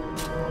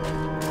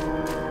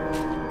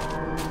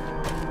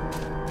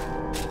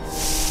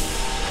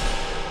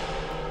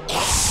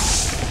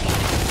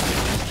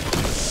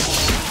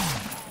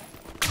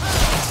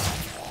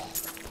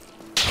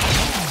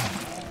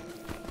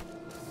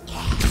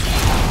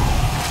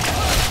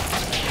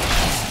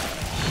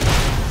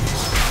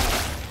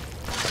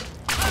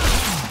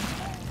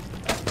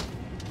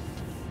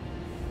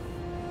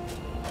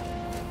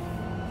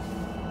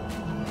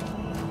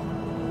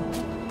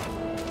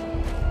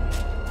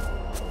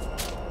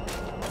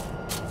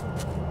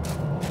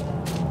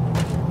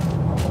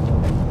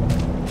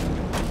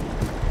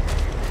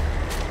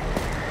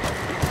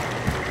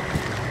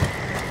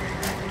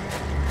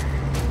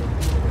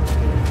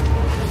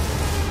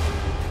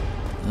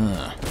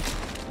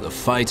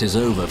 fight is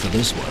over for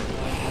this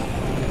one.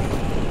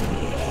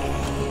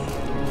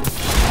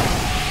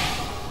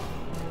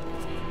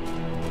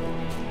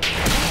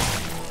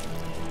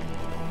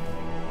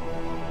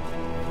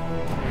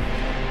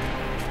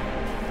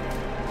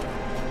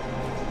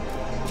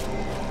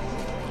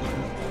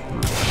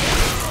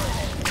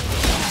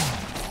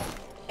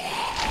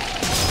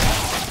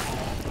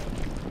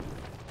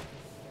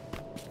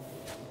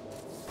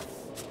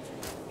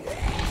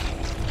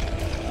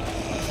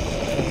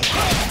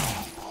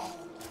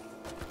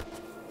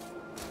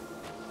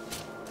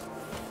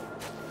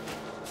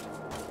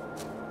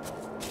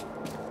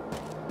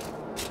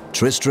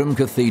 Tristram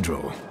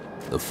Cathedral.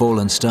 The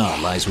fallen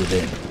star lies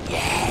within.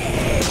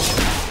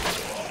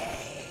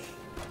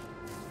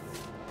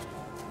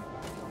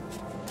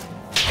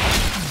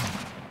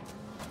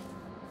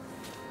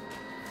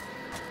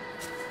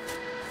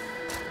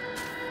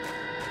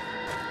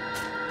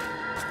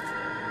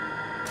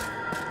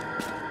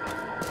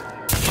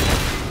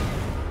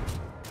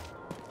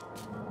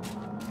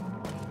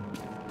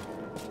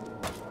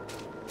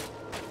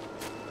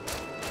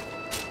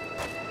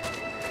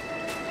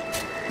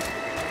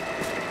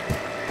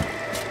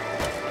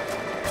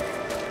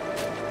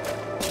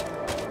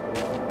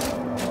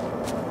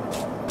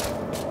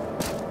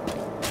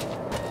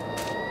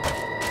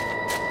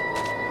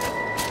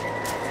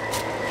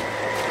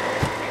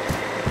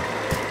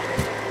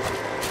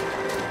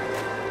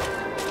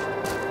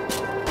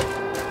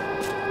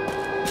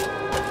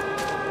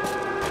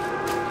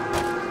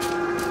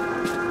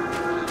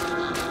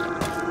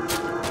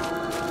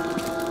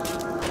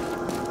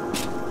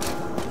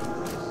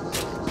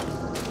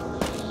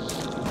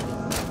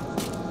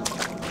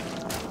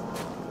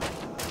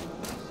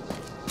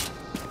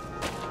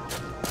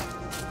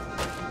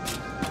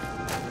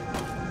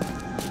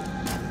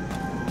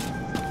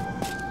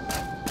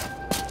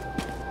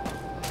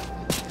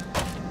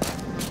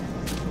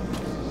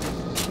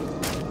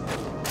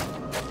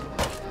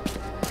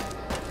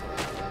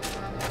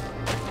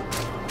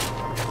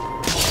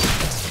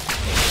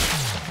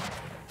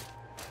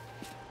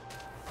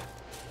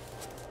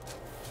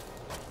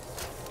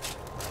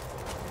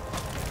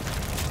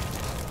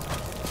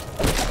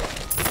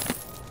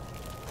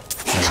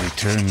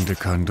 Returned to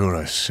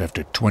Honduras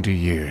after 20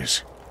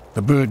 years.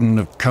 The burden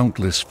of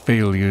countless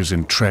failures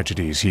and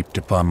tragedies heaped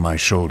upon my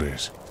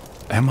shoulders.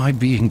 Am I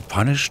being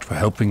punished for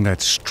helping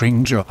that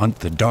stranger hunt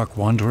the Dark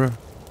Wanderer?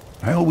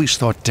 I always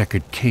thought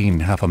Deckard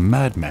Cain half a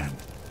madman.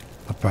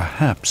 But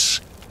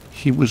perhaps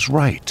he was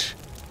right.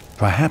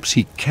 Perhaps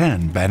he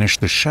can banish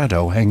the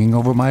shadow hanging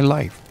over my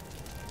life.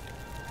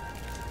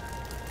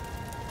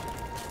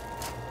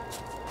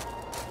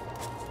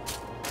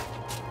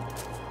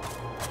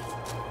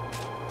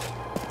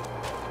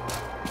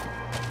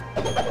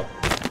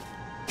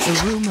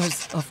 The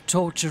rumors of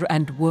torture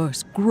and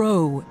worse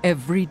grow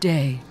every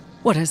day.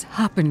 What has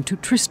happened to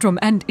Tristram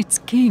and its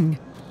king?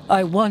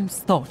 I once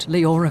thought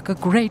Leoric a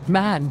great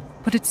man,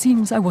 but it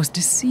seems I was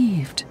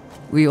deceived.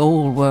 We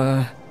all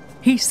were.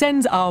 He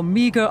sends our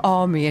meager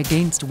army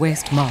against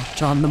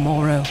Westmarch on the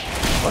morrow.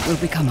 What will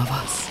become of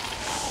us?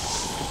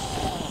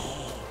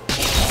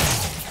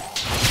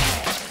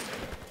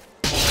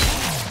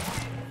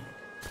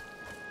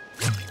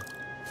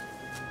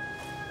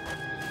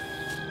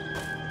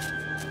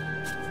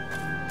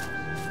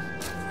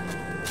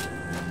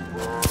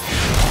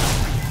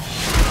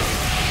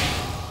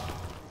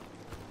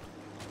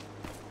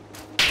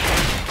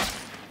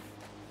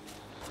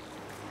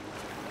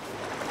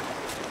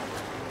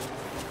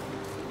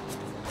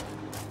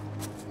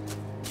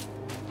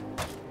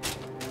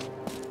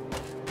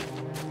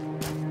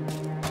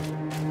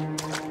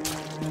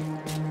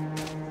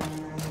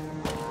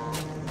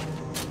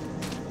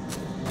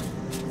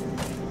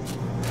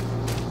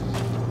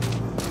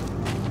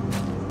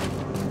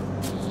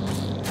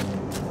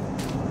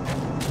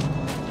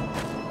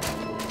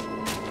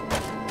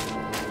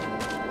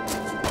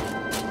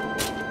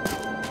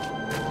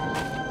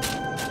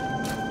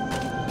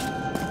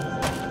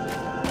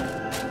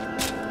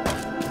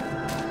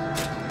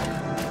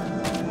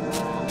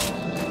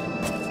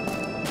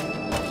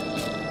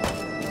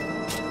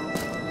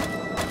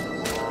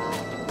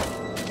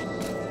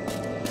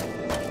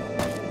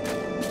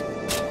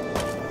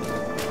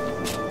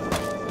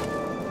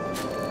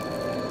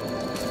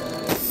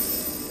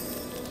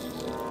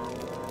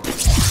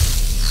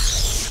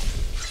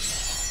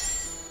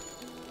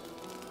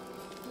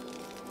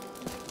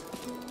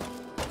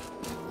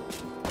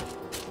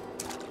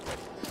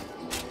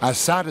 As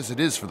sad as it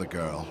is for the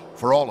girl,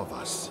 for all of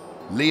us,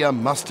 Leah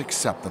must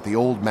accept that the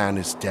old man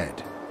is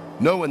dead.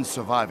 No one's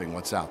surviving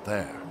what's out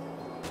there.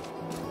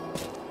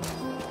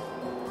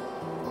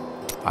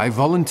 I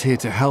volunteered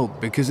to help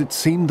because it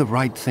seemed the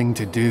right thing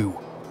to do.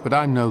 But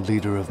I'm no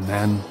leader of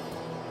men.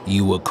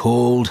 You were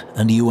called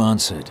and you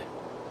answered.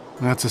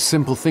 That's a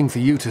simple thing for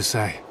you to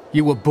say.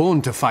 You were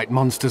born to fight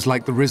monsters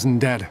like the risen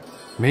dead.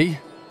 Me?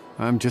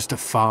 I'm just a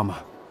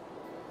farmer.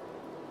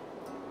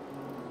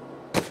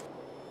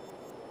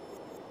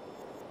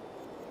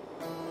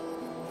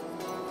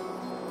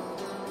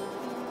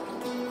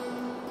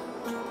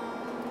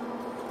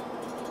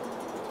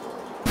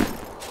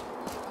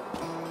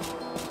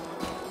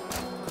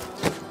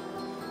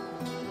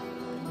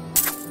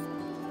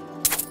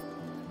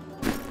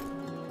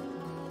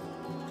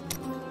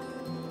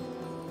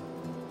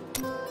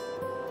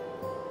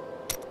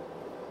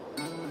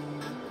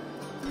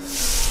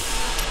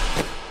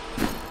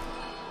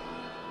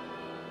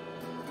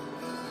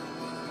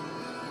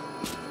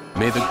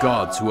 May the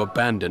gods who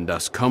abandoned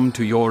us come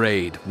to your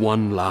aid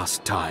one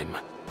last time.